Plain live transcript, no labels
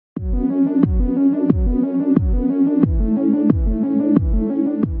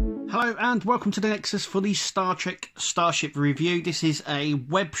Hello and welcome to the Nexus for the Star Trek Starship review. This is a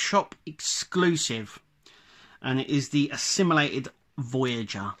web shop exclusive and it is the assimilated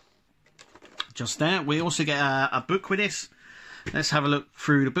Voyager. Just there. We also get a book with this. Let's have a look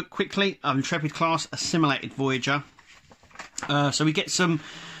through the book quickly. Intrepid class assimilated Voyager. So we get some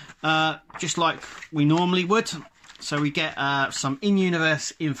just like we normally would. So we get some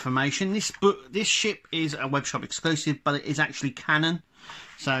in-universe information. This ship is a web shop exclusive, but it is actually canon.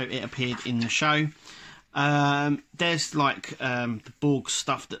 So it appeared in the show. There's like the Borg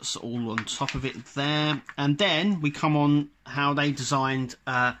stuff that's all on top of it there. And then we come on how they designed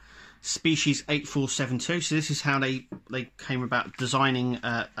species 8472. So this is how they came about designing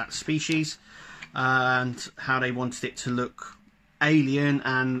that species. And how they wanted it to look alien,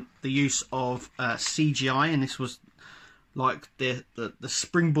 and the use of CGI. And this was like the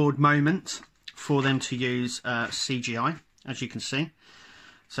springboard moment for them to use CGI, as you can see.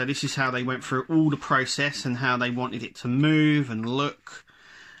 So this is how they went through all the process and how they wanted it to move and look,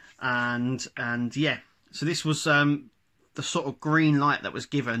 and yeah. So this was the sort of green light that was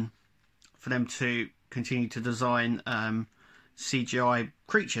given for them to continue to design CGI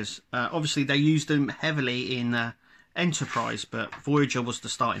creatures. Obviously they used them heavily in Enterprise, but Voyager was the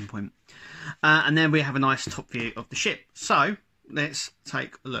starting point. And then we have a nice top view of the ship. So let's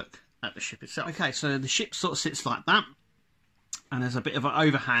take a look at the ship itself. Okay, so the ship sort of sits like that. And there's a bit of an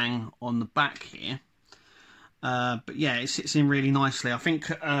overhang on the back here, but yeah, it sits in really nicely. I think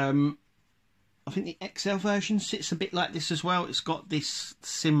the XL version sits a bit like this as well. It's got this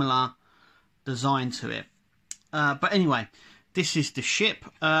similar design to it. But anyway, this is the ship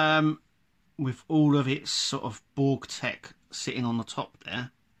with all of its sort of Borg tech sitting on the top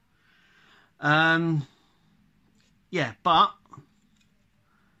there. Yeah, but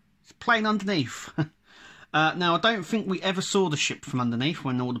it's plain underneath. Now, I don't think we ever saw the ship from underneath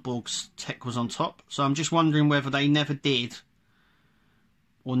when all the Borg's tech was on top. So I'm just wondering whether they never did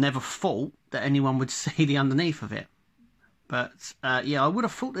or never thought that anyone would see the underneath of it. But, yeah, I would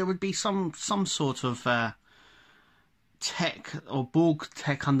have thought there would be some sort of tech or Borg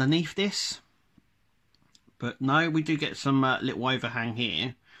tech underneath this. But no, we do get some little overhang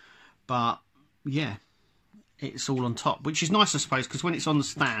here. But, yeah, it's all on top, which is nice, I suppose, because when it's on the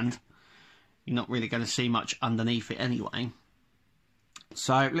stand, you're not really going to see much underneath it anyway.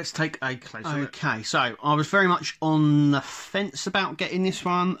 So let's take a closer look. Okay, so I was very much on the fence about getting this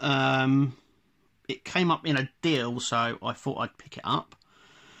one. It came up in a deal, so I thought I'd pick it up.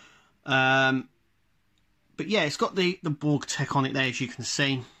 But yeah, it's got the Borg tech on it there, as you can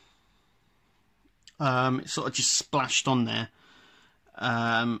see. It's sort of just splashed on there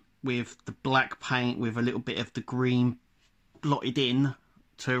with the black paint with a little bit of the green blotted in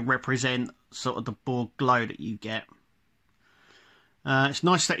to represent sort of the Borg glow that you get. It's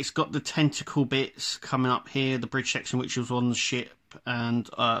nice that it's got the tentacle bits coming up here, the bridge section which was on the ship, and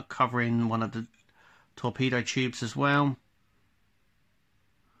covering one of the torpedo tubes as well.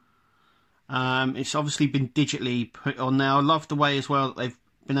 It's obviously been digitally put on now. I love the way as well that they've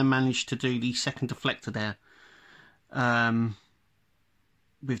managed to do the second deflector there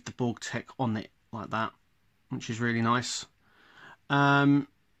with the Borg tech on it like that, which is really nice. I'm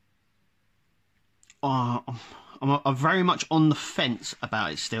very much on the fence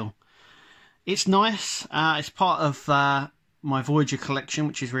about it still. It's nice. It's part of my Voyager collection,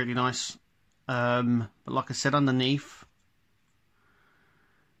 which is really nice. But like I said, underneath,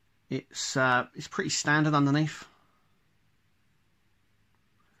 it's pretty standard underneath.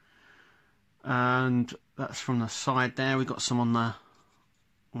 And that's from the side there. We've got some on the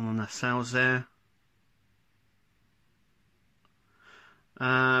nacelles there.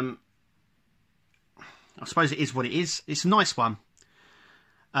 I suppose it is what it is. It's a nice one.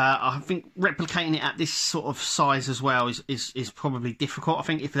 I think replicating it at this sort of size as well is probably difficult. I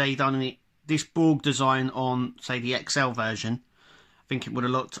think if they'd done this Borg design on, say, the XL version, I think it would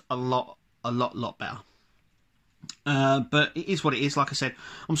have looked a lot better. But it is what it is. Like I said,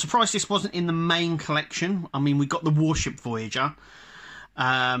 I'm surprised this wasn't in the main collection. I mean, we got the Warship Voyager,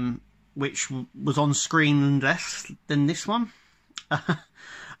 which was on screen less than this one.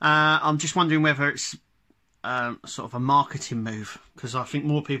 I'm just wondering whether it's sort of a marketing move, because I think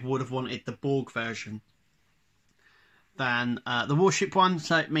more people would have wanted the Borg version than the Warship one,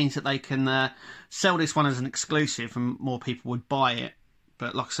 so it means that they can sell this one as an exclusive and more people would buy it.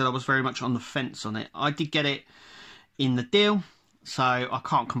 But like I said, I was very much on the fence on it. I did get it in the deal, so I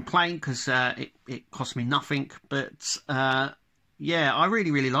can't complain because it cost me nothing. But yeah, I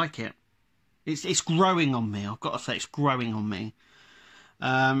really like it. It's growing on me. I've got to say, it's growing on me.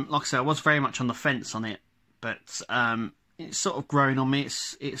 Like I said, I was very much on the fence on it, but it's sort of growing on me.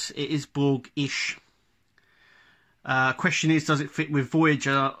 It is Borg-ish. Question is, does it fit with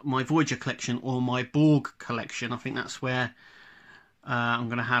Voyager, my Voyager collection, or my Borg collection? I think that's where I'm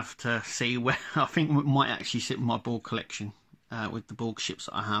going to have to see where I think it might actually sit with my Borg collection, with the Borg ships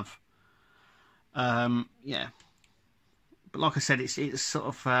that I have. Yeah, but like I said, it's sort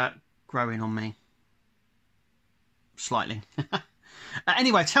of growing on me slightly.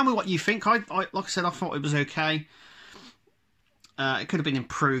 Anyway, tell me what you think. Like I said, I thought it was okay. It could have been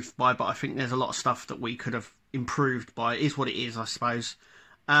improved by, but I think there's a lot of stuff that we could have improved by. It is what it is, I suppose.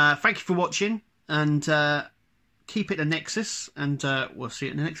 Thank you for watching, and keep it a Nexus, and we'll see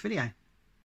you in the next video.